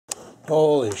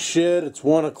Holy shit, it's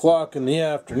 1 o'clock in the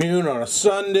afternoon on a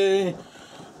Sunday.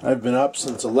 I've been up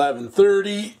since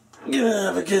 11:30. Gonna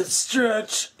have a good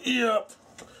stretch. Yep.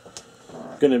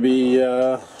 Gonna be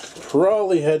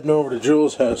probably heading over to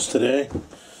Jules' house today.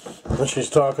 And she's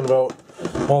talking about,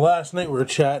 well, last night we were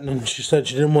chatting and she said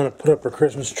she didn't want to put up her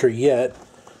Christmas tree yet.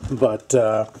 But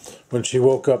when she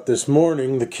woke up this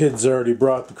morning, the kids already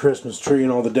brought the Christmas tree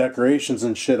and all the decorations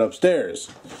and shit upstairs.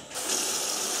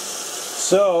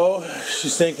 So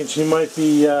she's thinking she might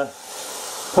be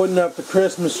putting up the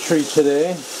Christmas tree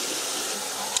today.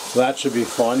 That should be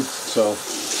fun. So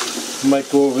I might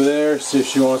go over there, see if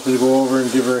she wants me to go over and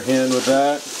give her a hand with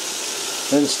that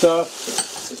and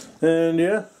stuff. And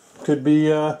yeah, could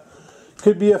be a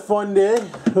fun day.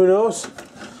 Who knows?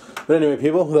 But anyway,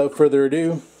 people, without further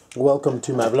ado, welcome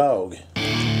to my vlog.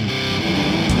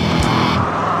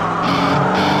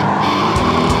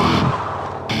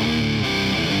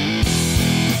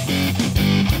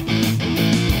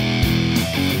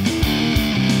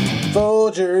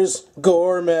 Folgers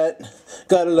Gourmet,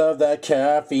 gotta love that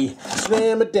coffee.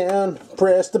 Slam it down,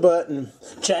 press the button,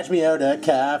 charge me out that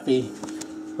coffee.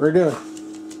 What are we doing?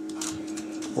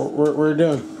 What we're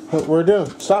doing? What we're doing?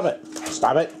 Stop it!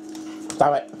 Stop it!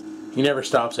 Stop it! He never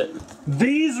stops it.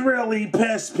 These really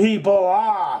piss people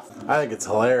off! I think it's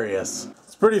hilarious.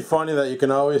 It's pretty funny that you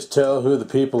can always tell who the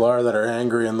people are that are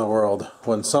angry in the world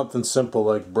when something simple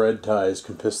like bread ties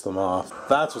can piss them off.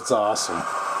 That's what's awesome.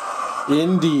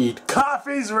 Indeed.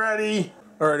 Coffee's ready!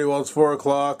 Alrighty, well, it's 4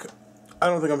 o'clock. I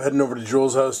don't think I'm heading over to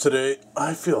Jules' house today.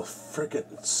 I feel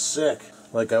freaking sick.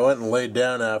 Like, I went and laid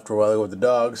down after a while with the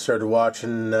dog, started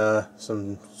watching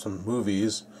some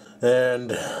movies,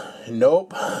 and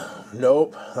nope.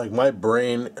 Like, my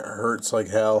brain hurts like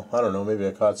hell. I don't know, maybe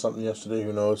I caught something yesterday,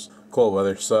 who knows. Cold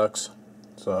weather sucks.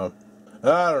 So,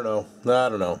 I don't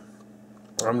know.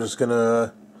 I'm just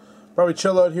gonna probably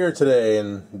chill out here today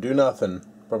and do nothing.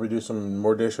 Probably do some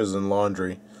more dishes and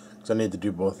laundry, because I need to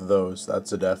do both of those.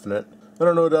 That's a definite. I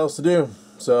don't know what else to do,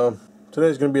 so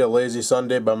today's going to be a lazy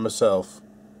Sunday by myself.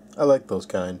 I like those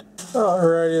kind.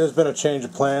 Alrighty, there's been a change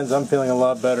of plans. I'm feeling a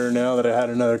lot better now that I had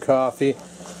another coffee.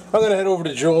 I'm going to head over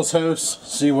to Jules' house,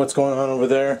 see what's going on over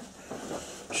there.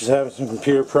 She's having some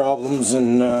computer problems,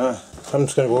 and I'm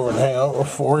just going to go over and hang out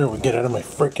before we get out of my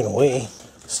freaking way.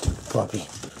 Stupid puppy.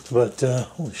 But,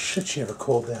 holy shit, she have a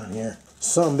cold down here.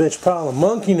 Some bitch pile of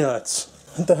monkey nuts.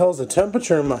 What the hell's the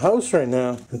temperature in my house right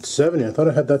now? It's 70. I thought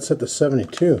I had that set to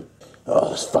 72.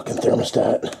 Oh, this fucking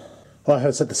thermostat. Oh, I had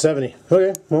it set to 70.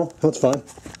 Okay, well, that's fine.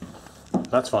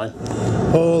 That's fine.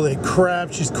 Holy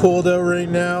crap, she's cold out right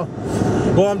now.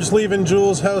 Well, I'm just leaving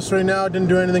Jules' house right now. Didn't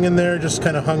do anything in there, just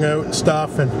kind of hung out and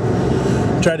stuff and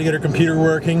tried to get her computer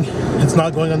working. It's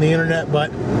not going on the internet, but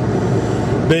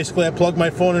basically I plugged my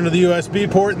phone into the USB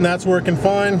port and that's working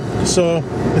fine. So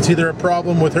it's either a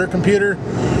problem with her computer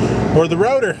or the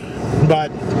router, but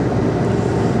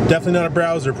definitely not a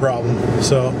browser problem,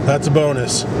 so that's a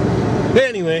bonus.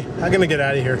 Anyway, I'm gonna get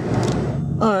out of here.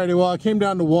 Alrighty, well, I came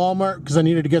down to Walmart because I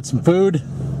needed to get some food.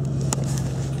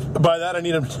 By that I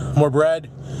needed more bread,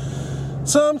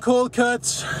 some cold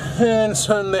cuts, and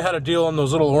they had a deal on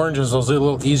those little oranges, those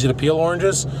little easy to peel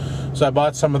oranges, so I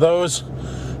bought some of those.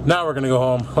 Now we're gonna go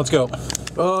home. Let's go.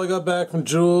 Well, I got back from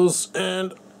Jules,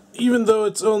 and even though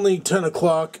it's only 10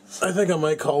 o'clock, I think I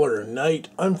might call her a night.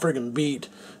 I'm friggin' beat.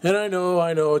 And I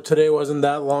know, today wasn't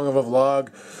that long of a vlog.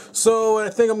 So what I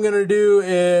think I'm gonna do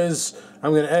is,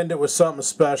 I'm gonna end it with something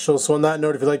special. So on that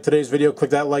note, if you liked today's video, click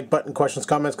that like button. Questions,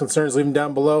 comments, concerns, leave them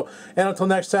down below. And until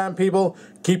next time, people,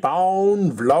 keep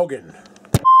on vlogging.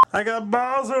 I got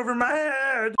balls over my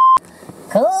head.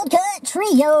 Cold Cut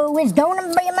Trio is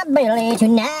gonna be in my belly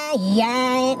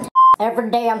tonight.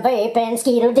 Every day I'm vaping,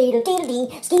 skeetle deedle deedle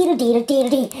dee, skeetle deedle deedle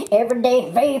dee. Every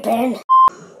day vaping.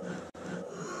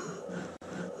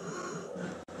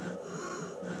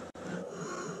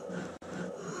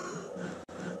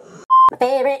 My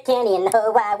favorite candy in the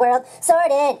whole wide world,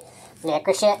 sorted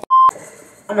liquor shit.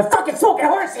 I'm a fucking smoking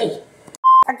horsey.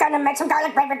 We're gonna make some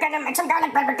garlic bread, we're gonna make some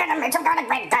garlic bread, we're gonna make some garlic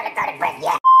bread, garlic bread,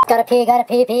 yeah. Gotta pee, gotta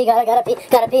pee, gotta pee,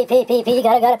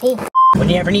 gotta pee. When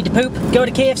you ever need to poop, go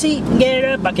to KFC and get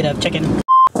a bucket of chicken.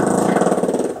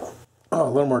 Oh, a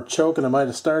little more choking I might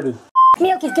have started.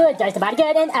 Milk is good, does the body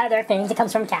good, and other things. It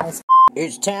comes from cows.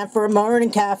 It's time for a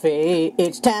morning coffee.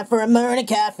 It's time for a morning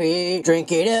coffee.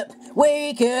 Drink it up,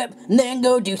 wake up, and then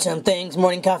go do some things.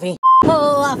 Morning coffee.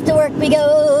 Oh, off to work we go,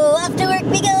 off to work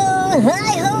we go.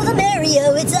 Hi-ho the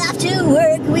Mario, it's off to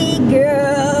work we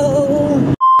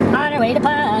go. On our way to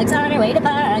Pugs, on our way to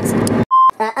Pugs.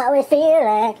 I always feel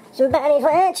like somebody's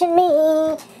watching me.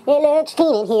 It looks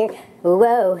clean in here.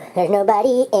 Whoa, there's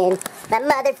nobody in my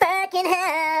motherfucking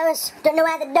house. Don't know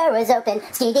why the door was open.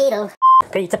 Ski-deedle.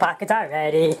 Pizza pockets are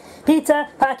ready. Pizza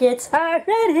pockets are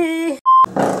ready.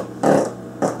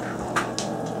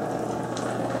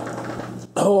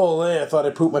 Holy, I thought I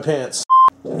pooped my pants.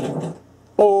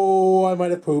 Oh, I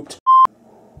might have pooped.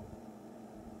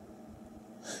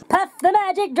 Puff the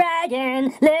magic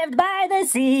dragon lived by the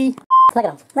sea. Look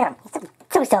at him. Look at him. He's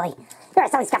so silly. You're a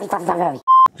silly, scruffy, fluffy, fluffy.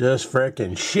 Just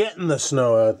frickin' shitting the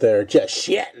snow out there. Just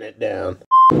shitting it down.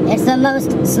 It's the most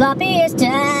sloppiest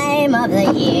time of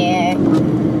the year.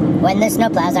 When the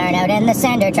snowplows aren't out and the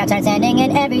sander trucks aren't sanding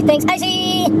and everything's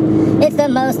icy. It's the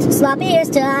most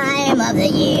sloppiest time of the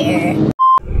year.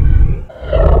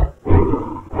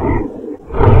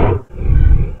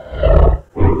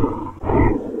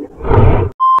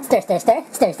 Stir, stir, stir,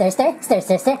 stir, stir, stir, stir,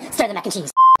 stir, stir, stir the mac and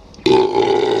cheese.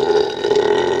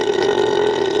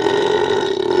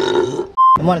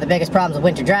 And one of the biggest problems with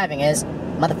winter driving is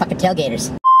motherfucking tailgaters.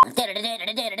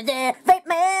 Vape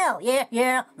mail! Yeah,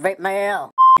 yeah, vape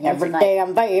mail. Every day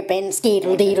I'm vaping,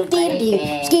 skeetle deedle deedle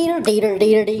dee, skeetle deedle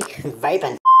deedle dee,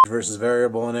 vaping. Versus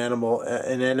variable and animal,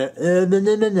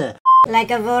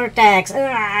 Like a vortex.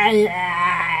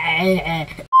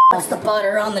 What's the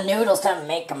butter on the noodles to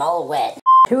make them all wet?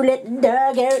 Who let the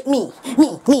dog out? Me.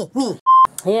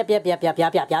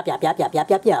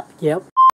 Yep.